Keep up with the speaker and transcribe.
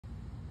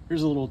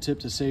Here's a little tip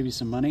to save you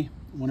some money.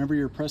 Whenever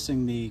you're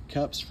pressing the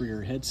cups for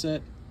your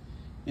headset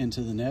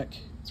into the neck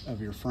of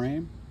your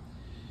frame,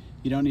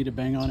 you don't need to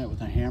bang on it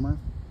with a hammer,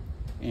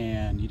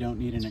 and you don't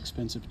need an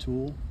expensive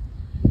tool.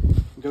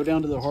 Go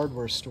down to the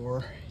hardware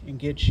store and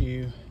get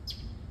you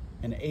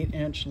an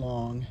 8-inch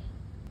long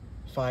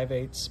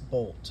 5/8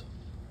 bolt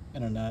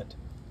and a nut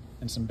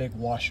and some big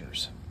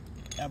washers.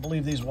 I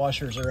believe these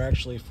washers are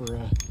actually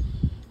for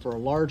a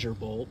larger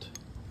bolt,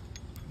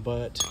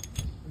 but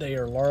they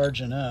are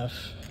large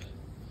enough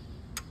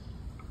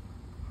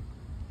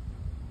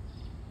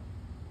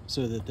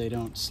so that they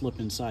don't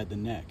slip inside the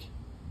neck.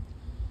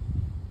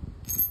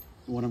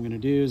 What I'm going to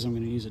do is I'm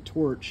going to use a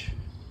torch,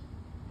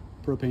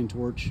 propane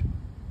torch,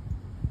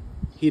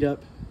 heat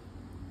up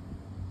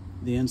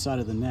the inside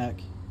of the neck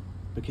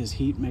because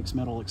heat makes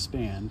metal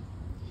expand.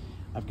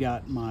 I've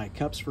got my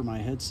cups for my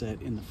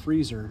headset in the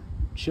freezer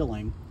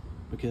chilling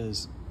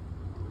because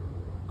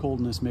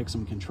coldness makes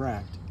them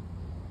contract,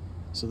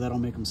 so that'll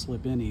make them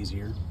slip in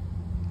easier.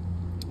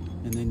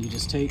 And then you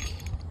just take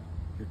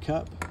your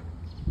cup,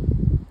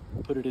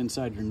 put it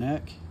inside your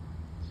neck,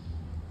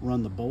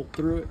 run the bolt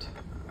through it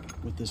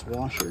with this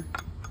washer,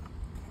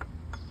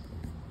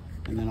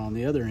 and then on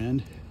the other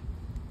end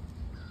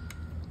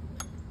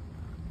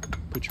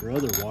put your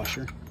other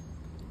washer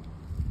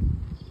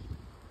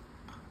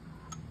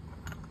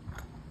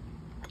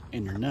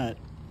and your nut,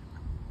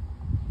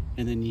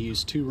 and then you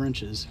use 2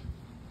 wrenches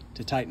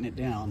to tighten it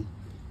down,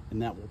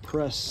 and that will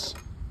press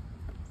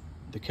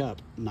the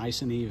cup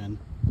nice and even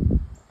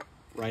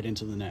right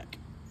into the neck.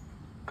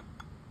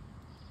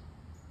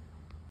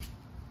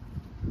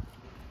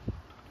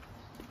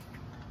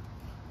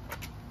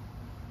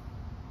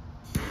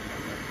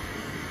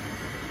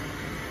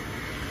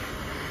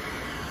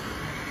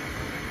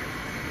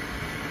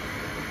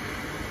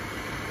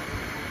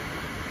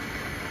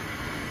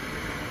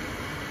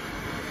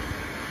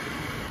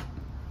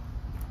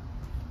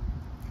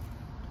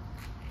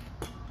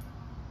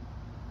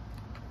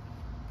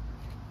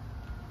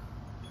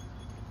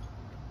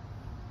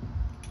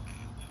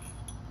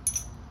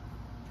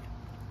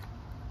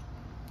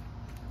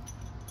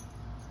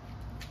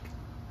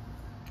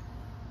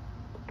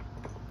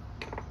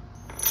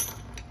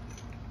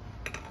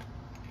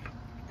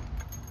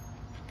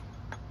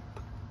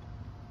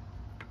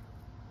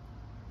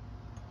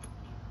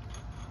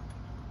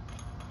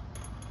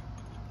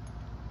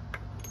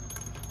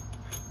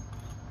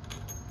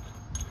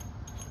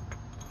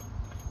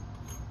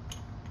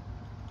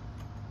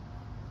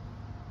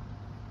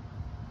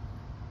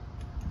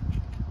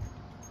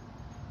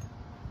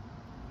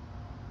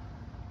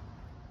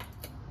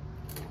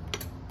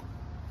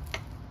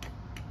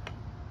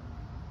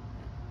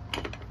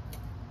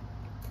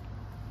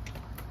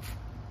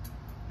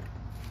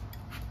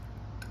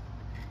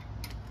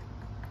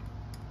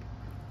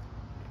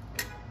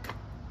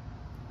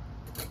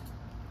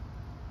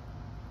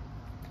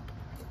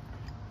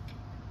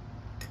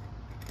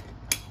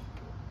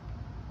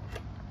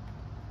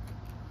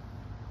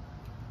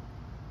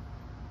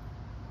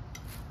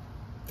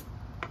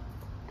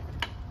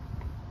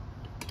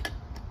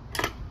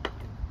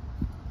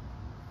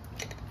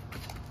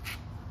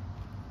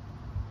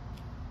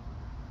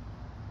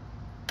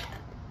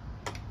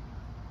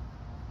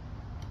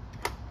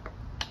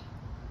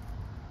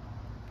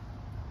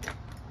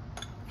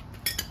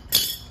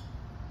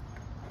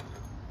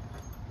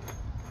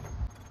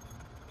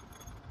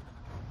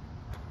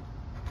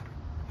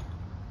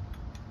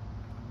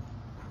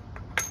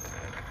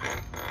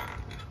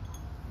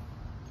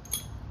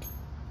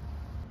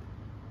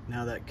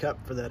 Now that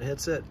cup for that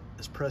headset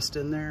is pressed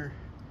in there,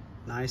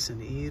 nice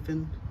and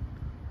even,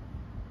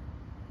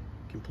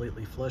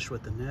 completely flush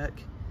with the neck,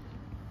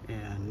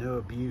 and no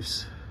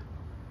abuse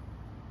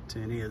to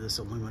any of this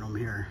aluminum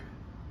here.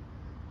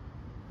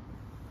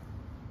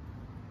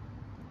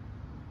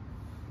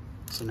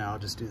 So now I'll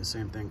just do the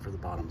same thing for the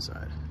bottom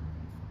side.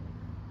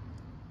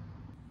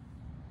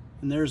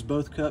 And there's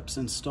both cups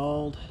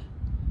installed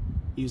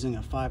using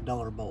a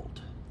 $5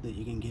 bolt that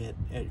you can get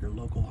at your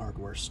local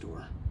hardware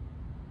store.